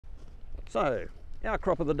So our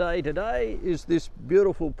crop of the day today is this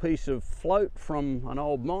beautiful piece of float from an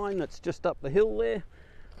old mine that's just up the hill there.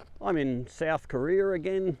 I'm in South Korea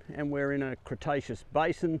again, and we're in a Cretaceous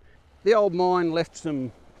basin. The old mine left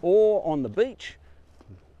some ore on the beach.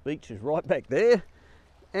 The beach is right back there.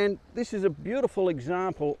 And this is a beautiful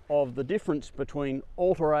example of the difference between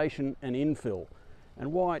alteration and infill,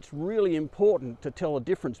 and why it's really important to tell a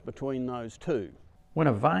difference between those two. When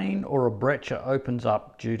a vein or a breccia opens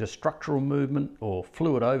up due to structural movement or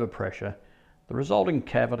fluid overpressure, the resulting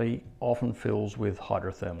cavity often fills with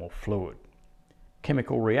hydrothermal fluid.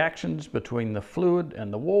 Chemical reactions between the fluid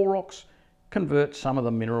and the wall rocks convert some of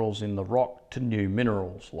the minerals in the rock to new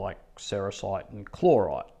minerals like sericite and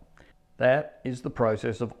chlorite. That is the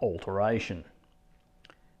process of alteration.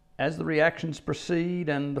 As the reactions proceed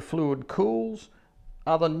and the fluid cools,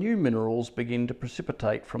 other new minerals begin to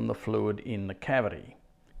precipitate from the fluid in the cavity.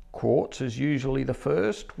 Quartz is usually the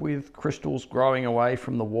first, with crystals growing away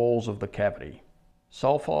from the walls of the cavity.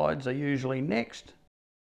 Sulfides are usually next,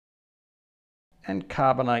 and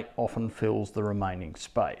carbonate often fills the remaining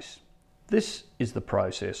space. This is the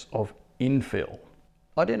process of infill.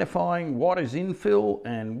 Identifying what is infill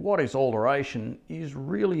and what is alteration is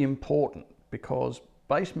really important, because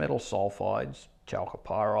base metal sulfides,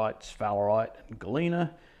 chalcopyrite, sphalerite and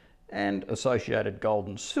galena, and associated gold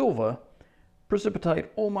and silver precipitate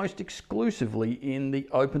almost exclusively in the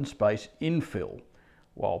open space infill,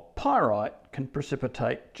 while pyrite can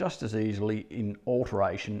precipitate just as easily in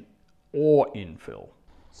alteration or infill.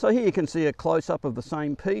 So here you can see a close-up of the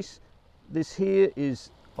same piece. This here is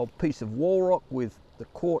a piece of wall rock with the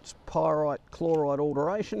quartz pyrite chloride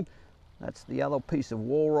alteration. That's the other piece of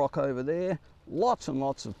wall rock over there. Lots and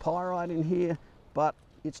lots of pyrite in here, but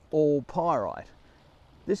it's all pyrite.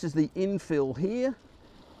 This is the infill here,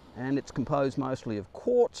 and it's composed mostly of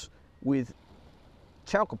quartz with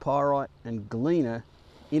chalcopyrite and galena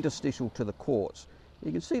interstitial to the quartz.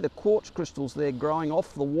 You can see the quartz crystals there growing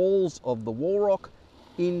off the walls of the wall rock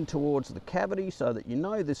in towards the cavity, so that you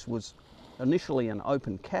know this was initially an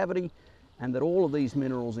open cavity, and that all of these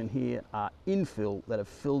minerals in here are infill that have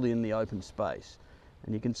filled in the open space.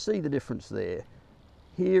 And you can see the difference there.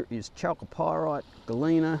 Here is chalcopyrite,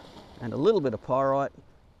 galena, and a little bit of pyrite,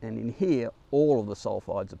 and in here all of the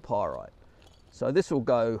sulfides are pyrite. So this will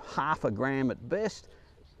go half a gram at best,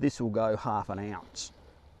 this will go half an ounce.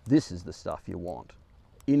 This is the stuff you want,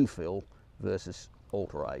 infill versus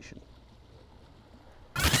alteration.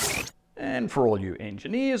 And for all you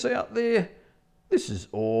engineers out there, this is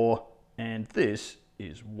ore and this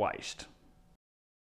is waste.